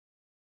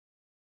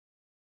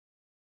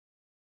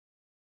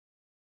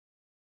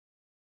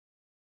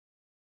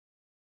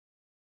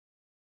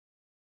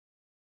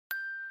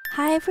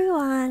Hi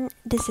everyone,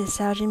 this is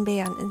xiaojunbe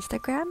on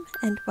Instagram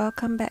and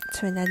welcome back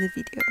to another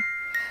video.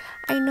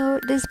 I know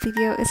this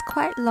video is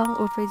quite long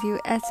overdue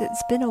as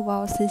it's been a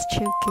while since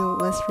Chill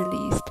was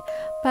released,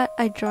 but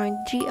I joined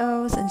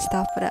GOs and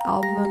stuff for the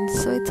album,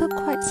 so it took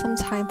quite some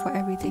time for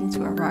everything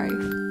to arrive.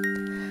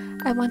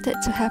 I wanted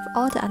to have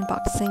all the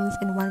unboxings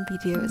in one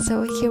video,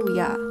 so here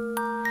we are.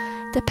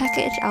 The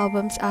package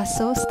albums are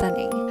so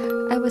stunning.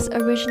 I was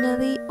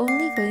originally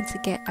only going to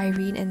get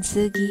Irene and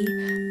Seulgi,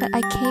 but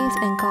I caved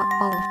and got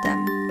all of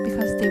them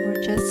because they were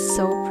just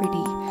so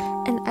pretty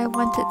and I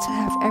wanted to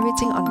have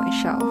everything on my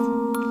shelf.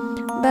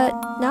 But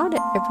now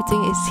that everything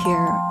is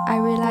here, I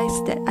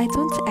realized that I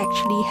don't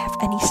actually have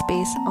any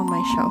space on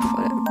my shelf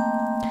for them.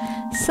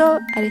 So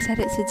I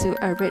decided to do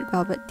a red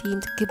velvet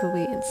themed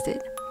giveaway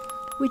instead,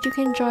 which you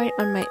can join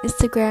on my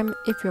Instagram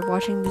if you're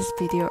watching this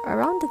video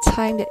around the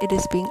time that it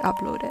is being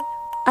uploaded.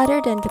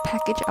 Other than the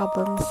package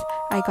albums,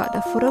 I got the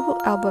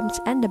photobook albums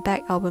and the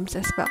bag albums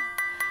as well.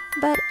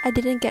 But I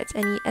didn't get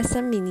any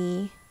SM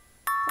Mini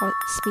or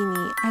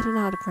Smini, I don't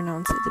know how to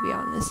pronounce it to be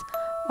honest,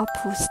 or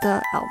poster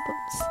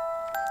albums.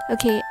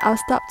 Okay, I'll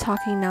stop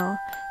talking now.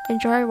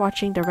 Enjoy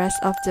watching the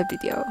rest of the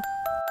video.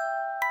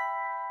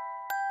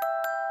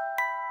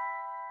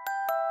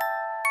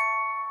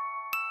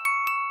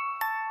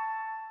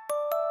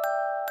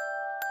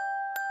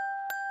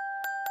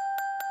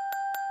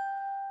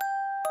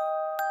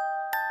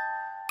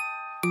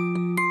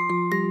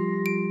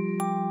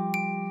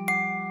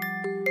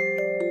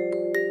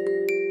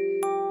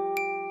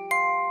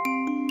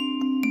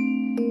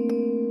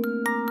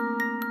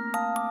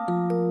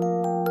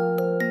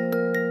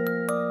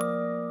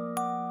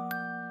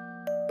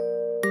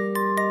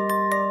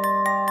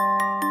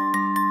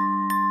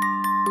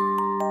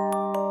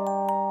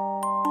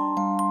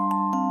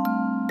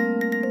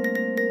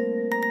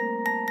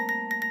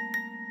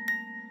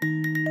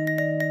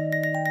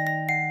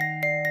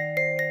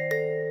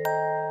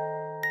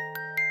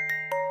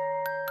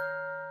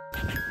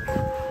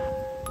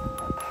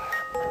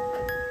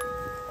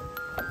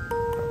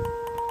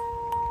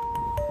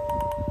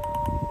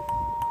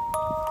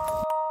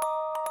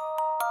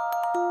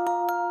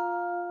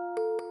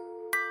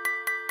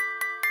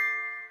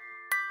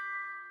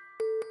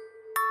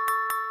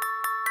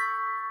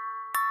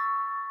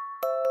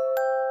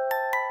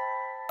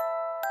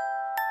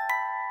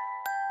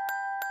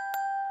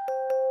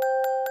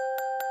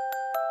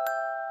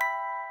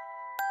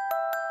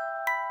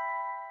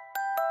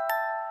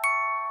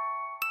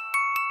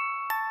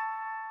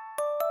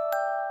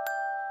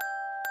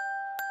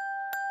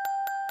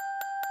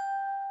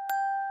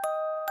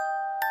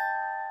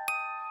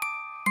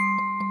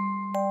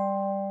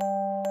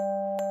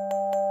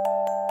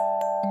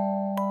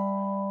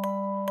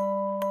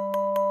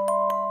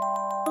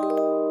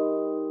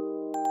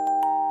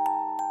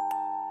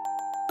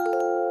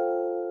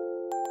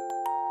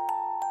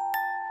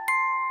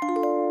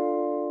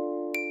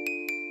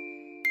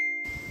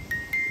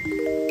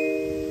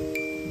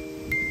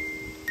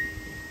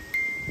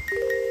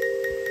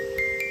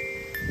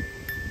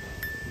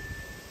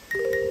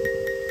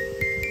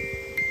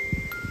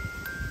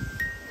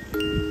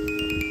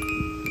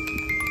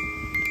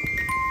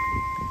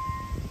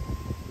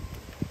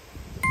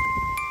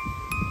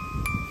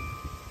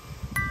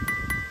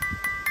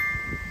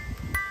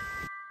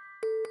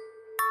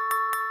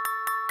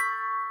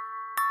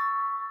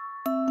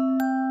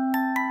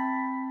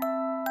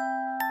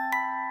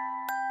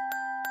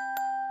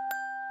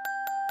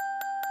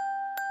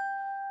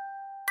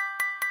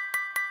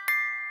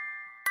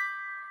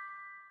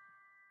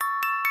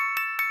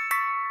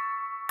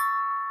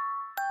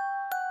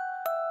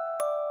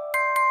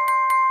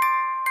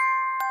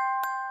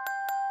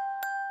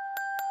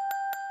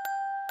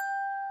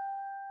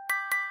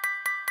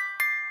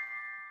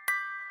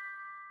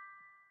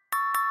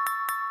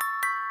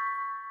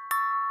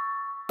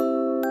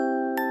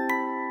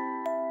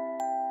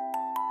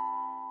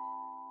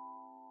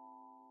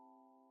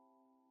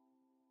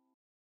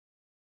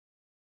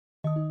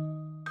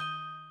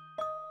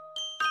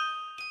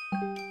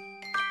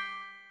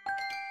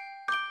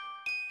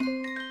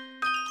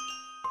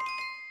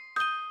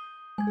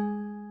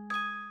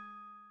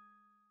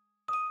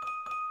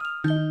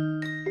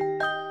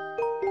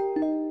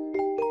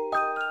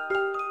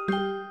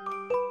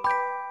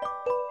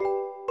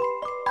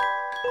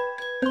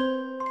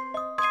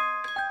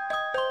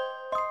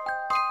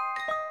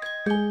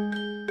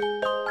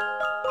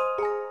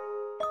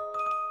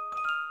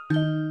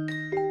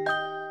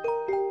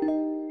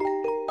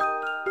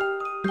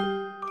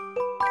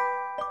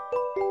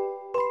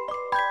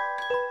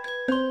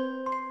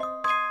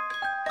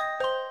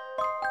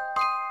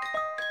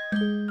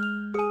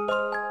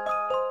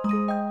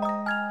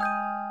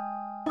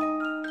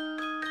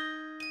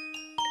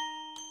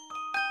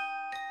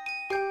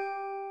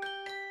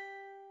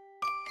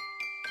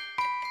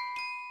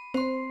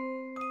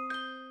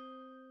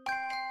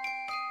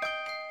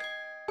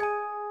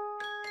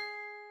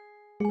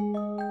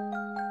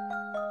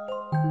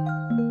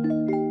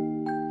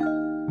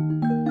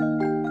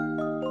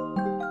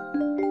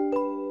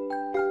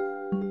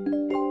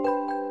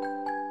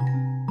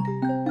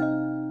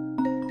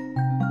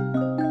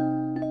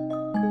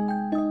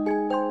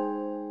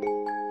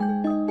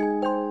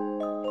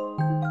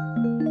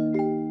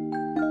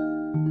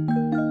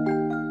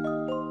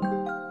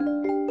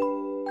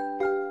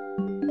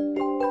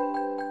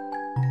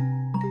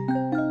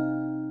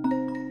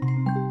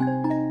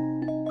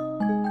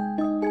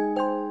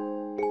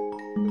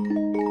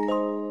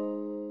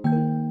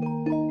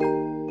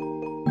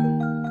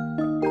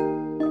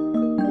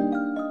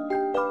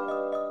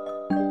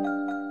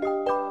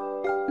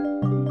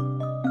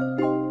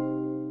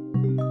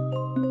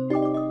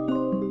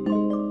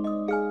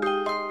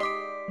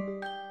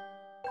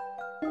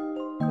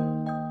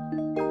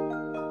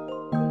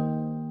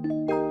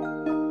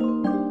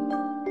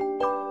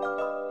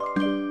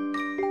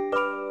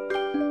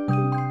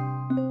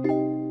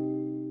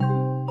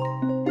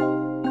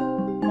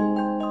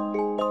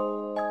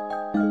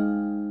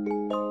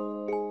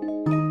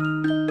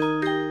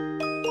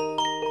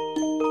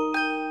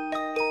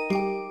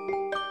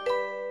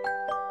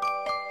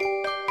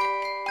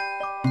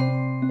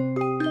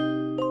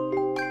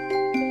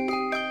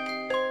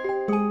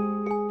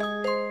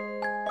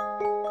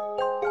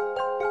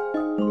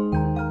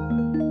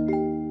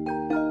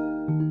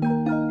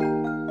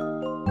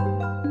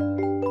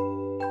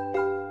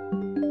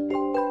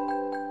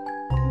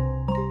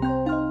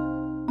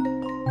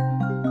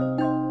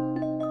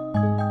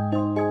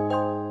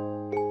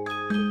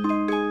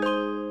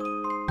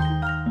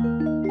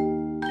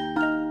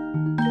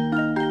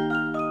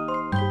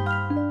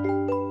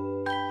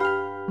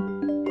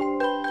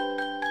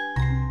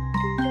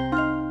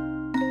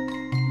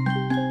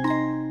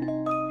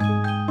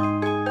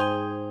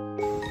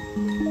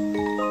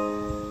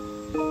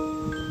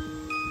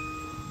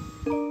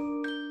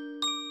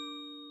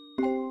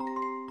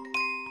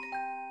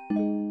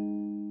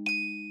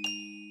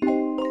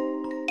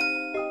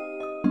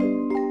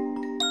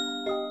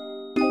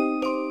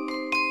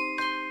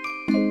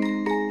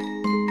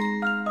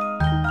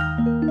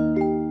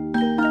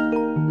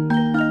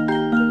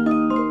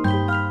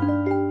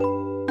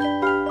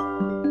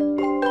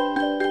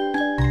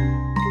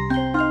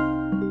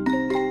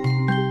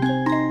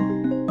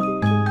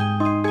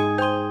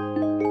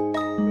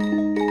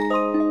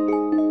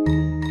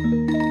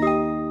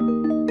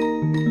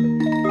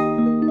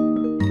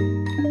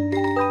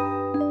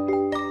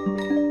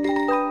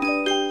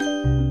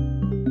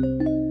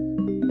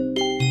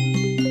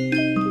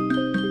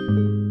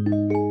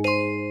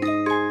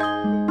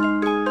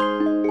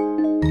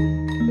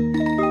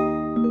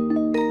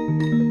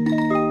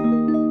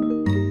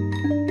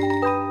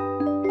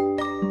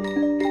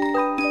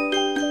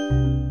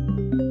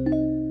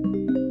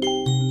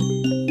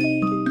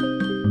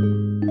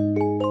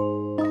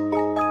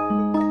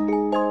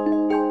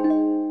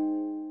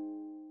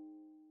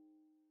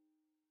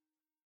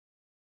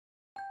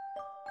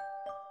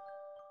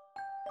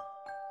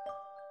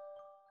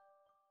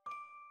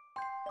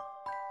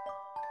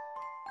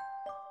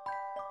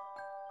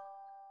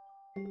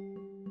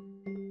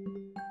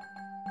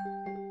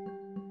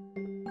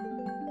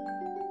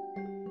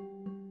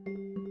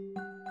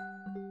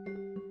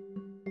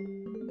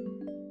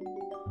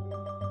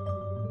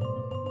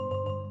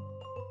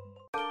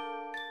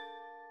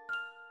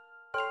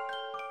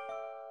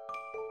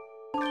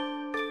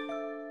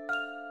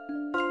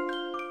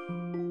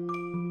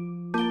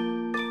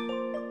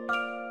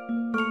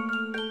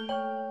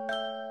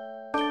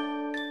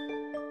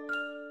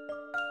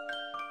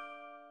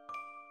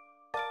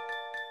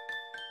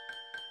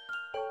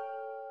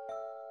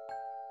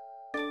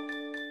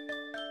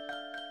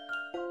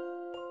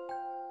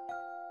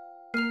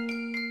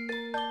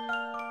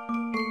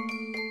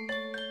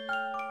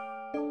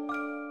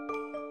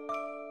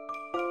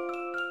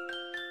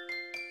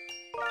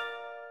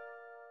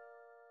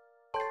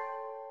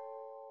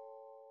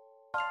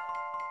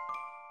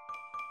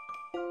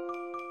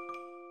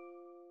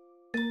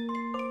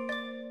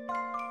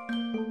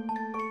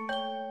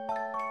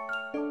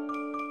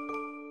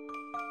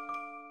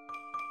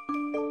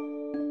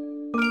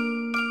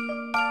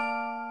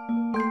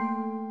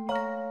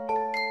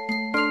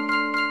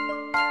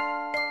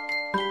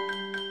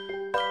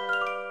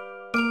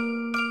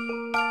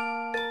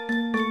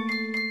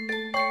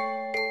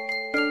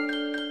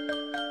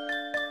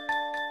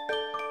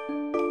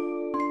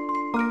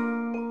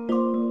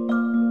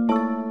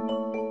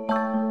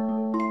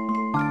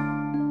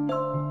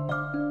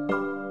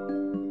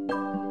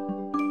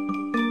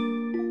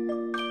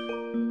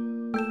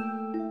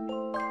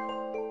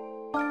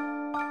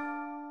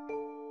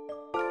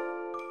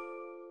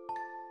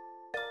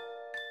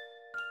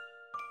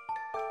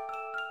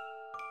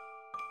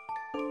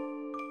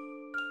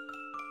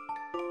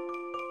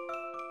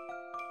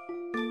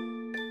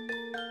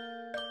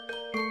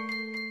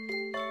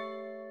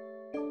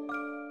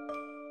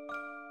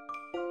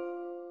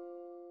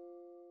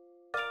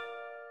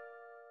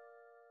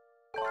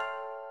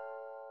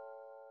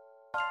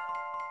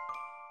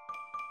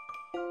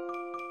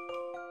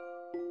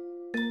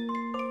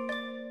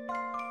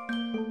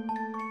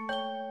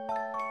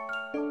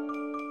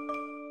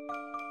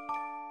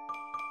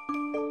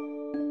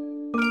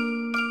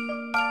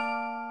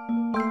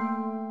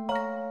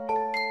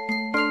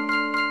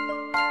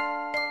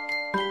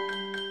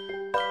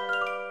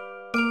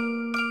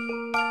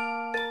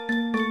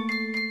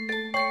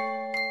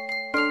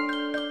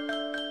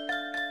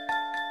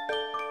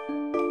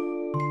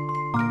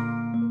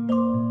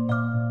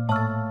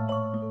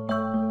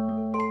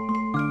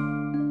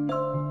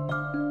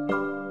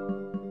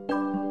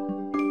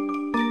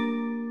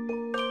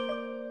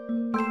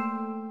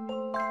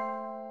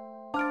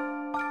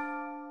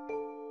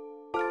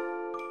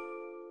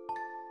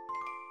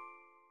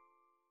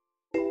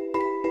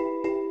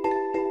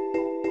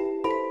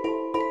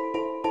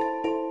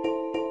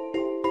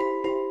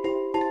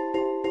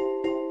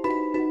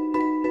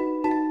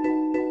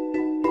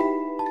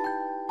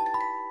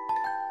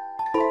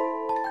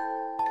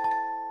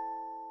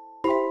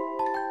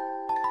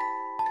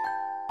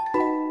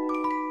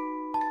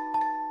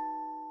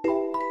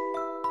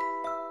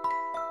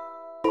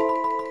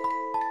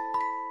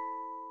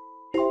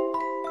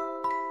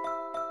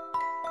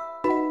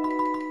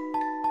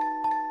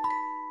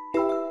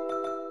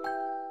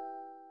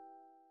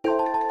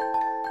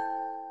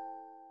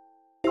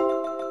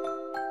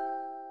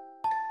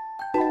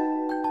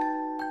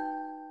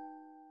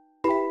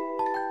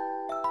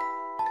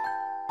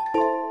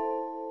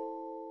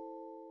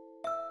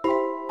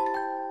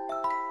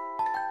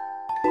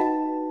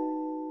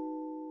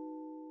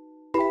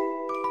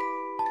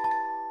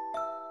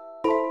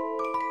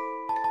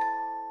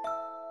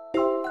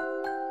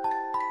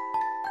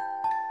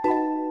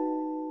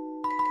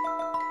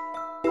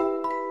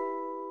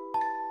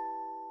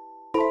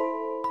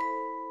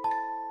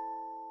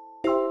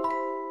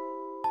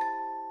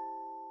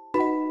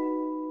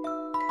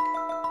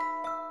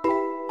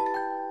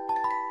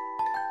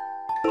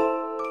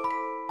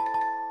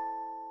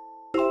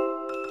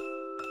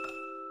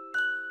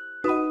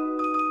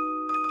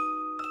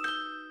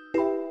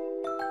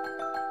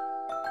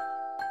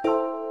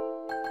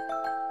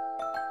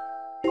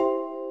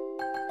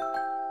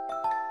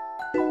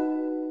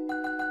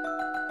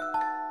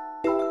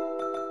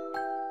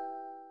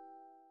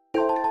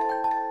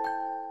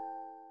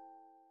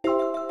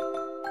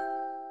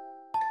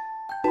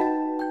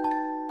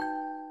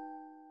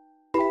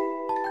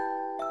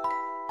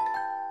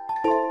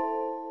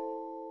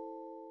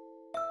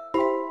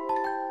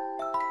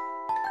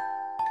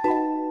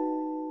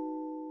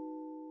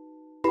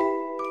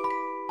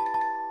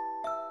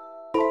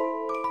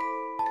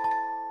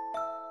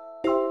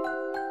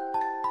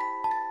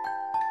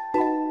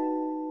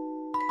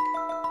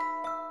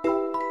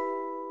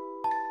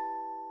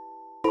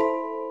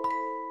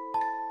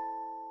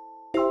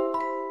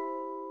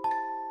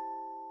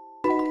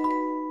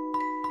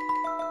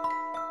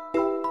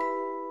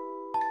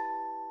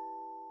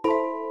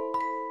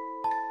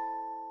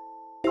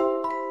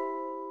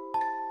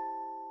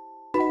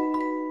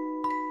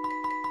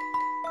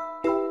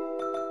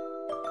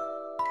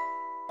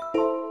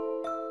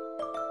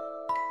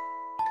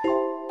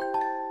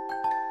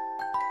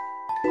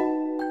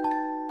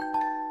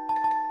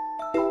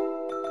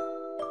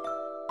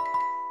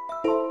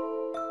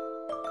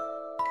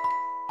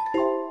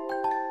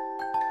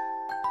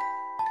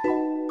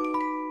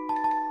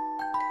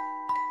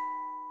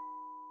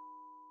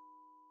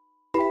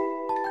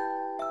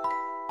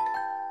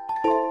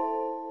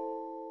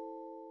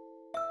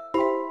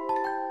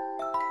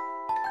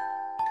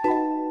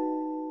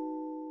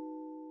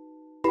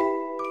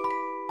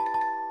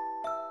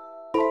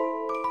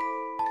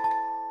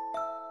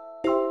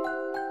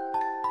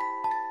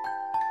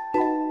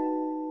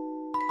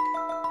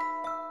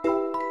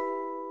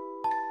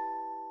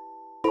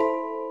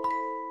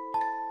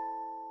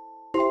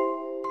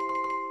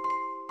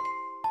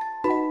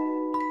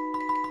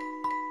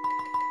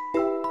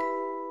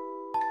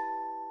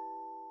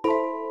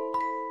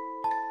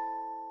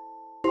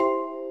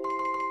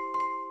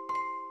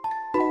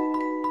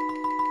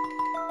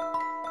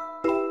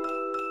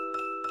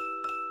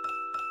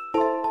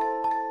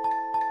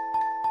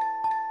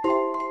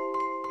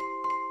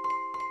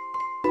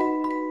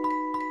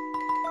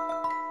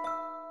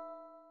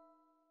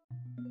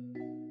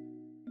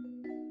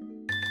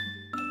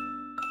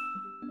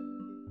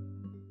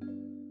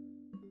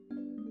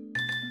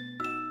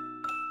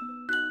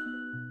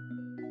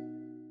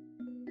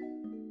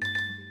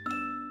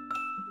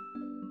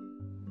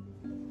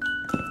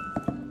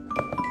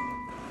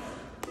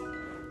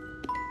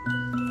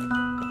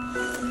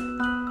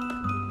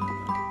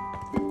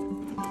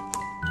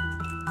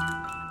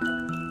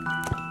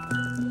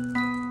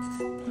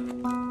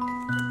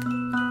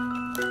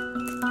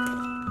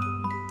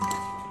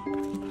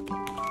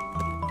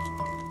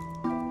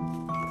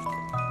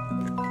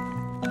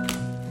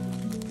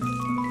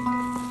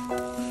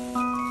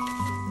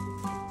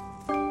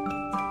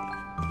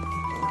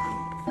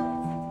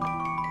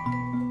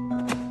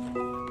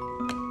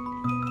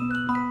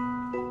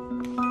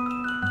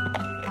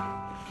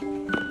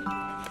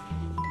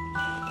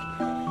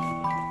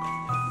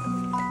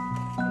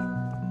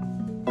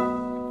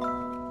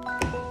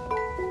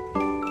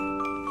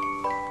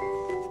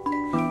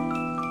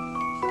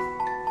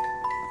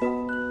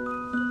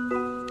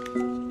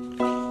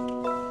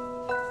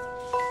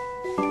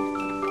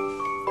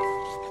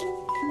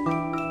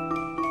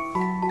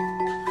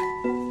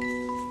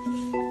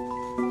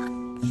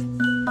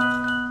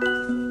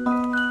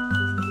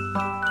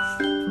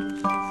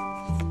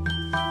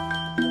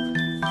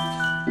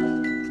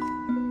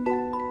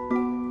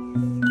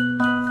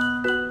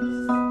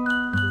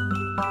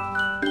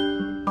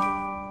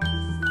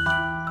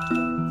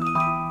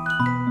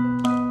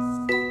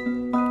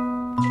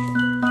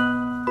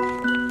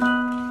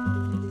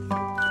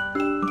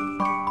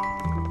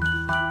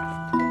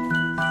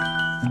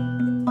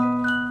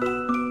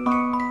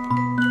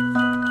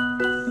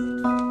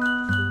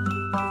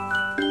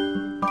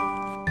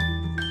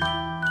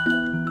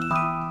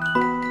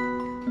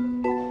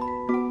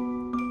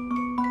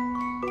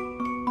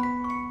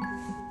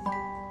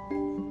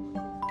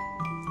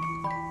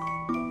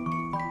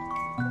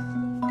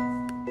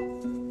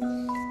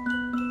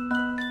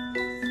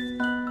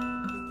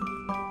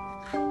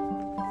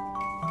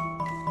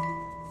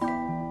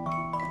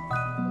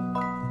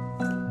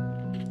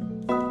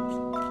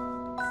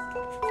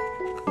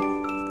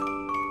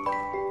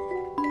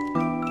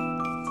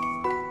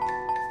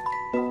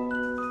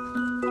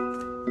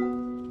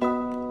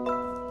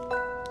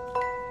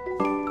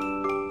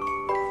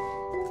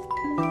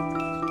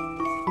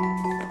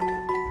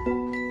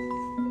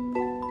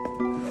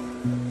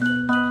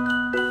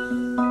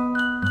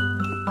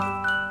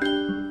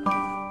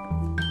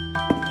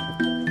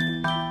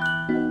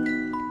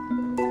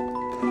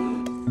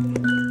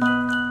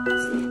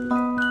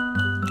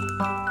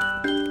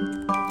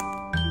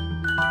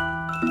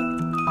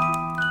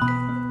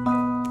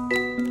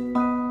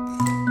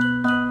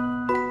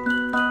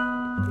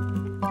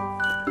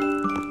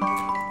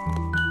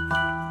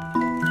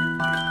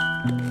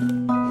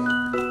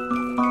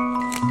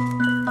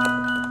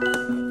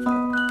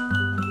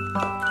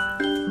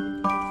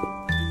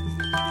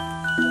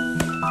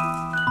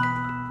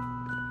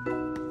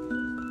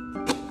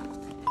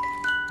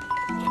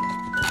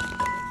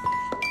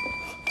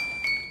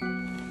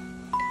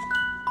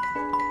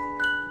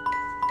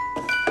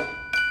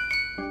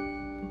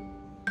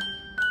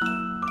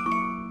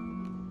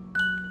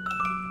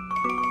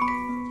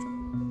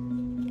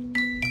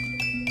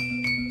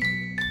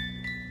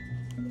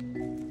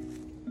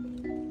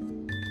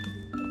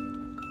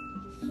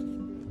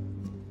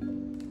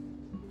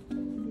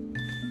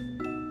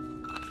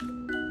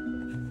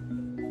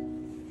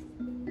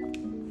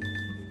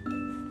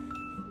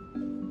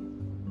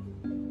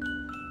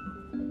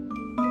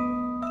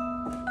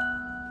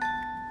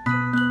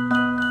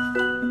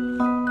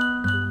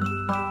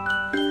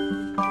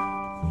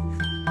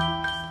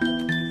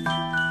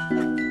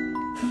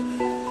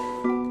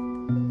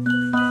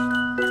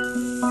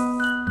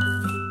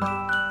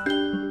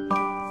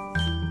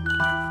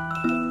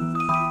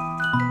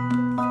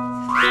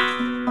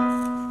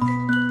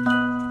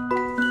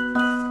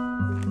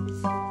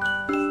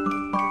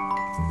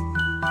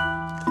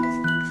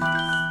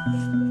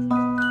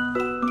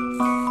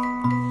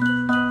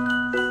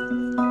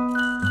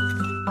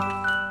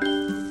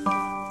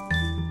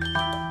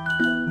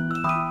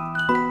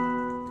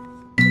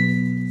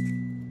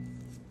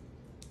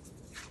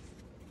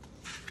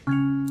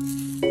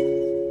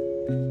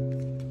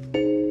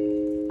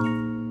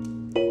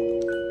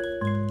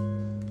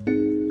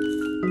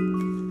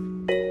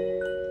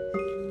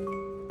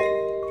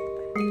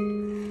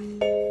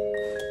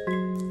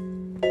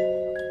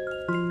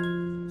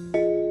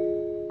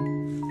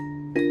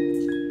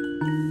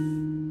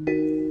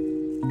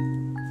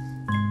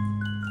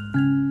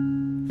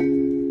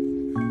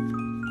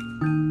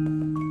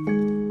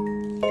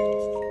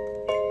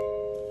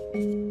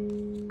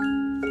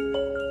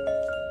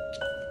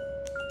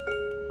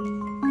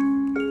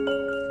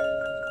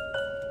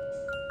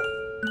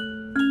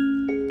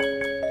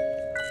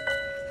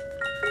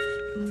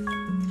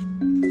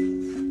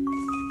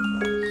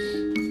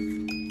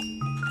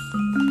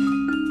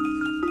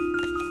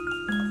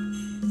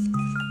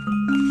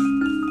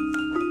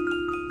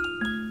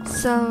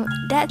 So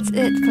that's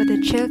it for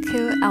the Chill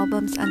Kill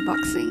album's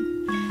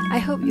unboxing. I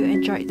hope you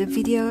enjoyed the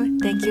video.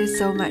 Thank you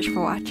so much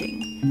for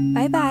watching.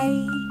 Bye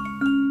bye!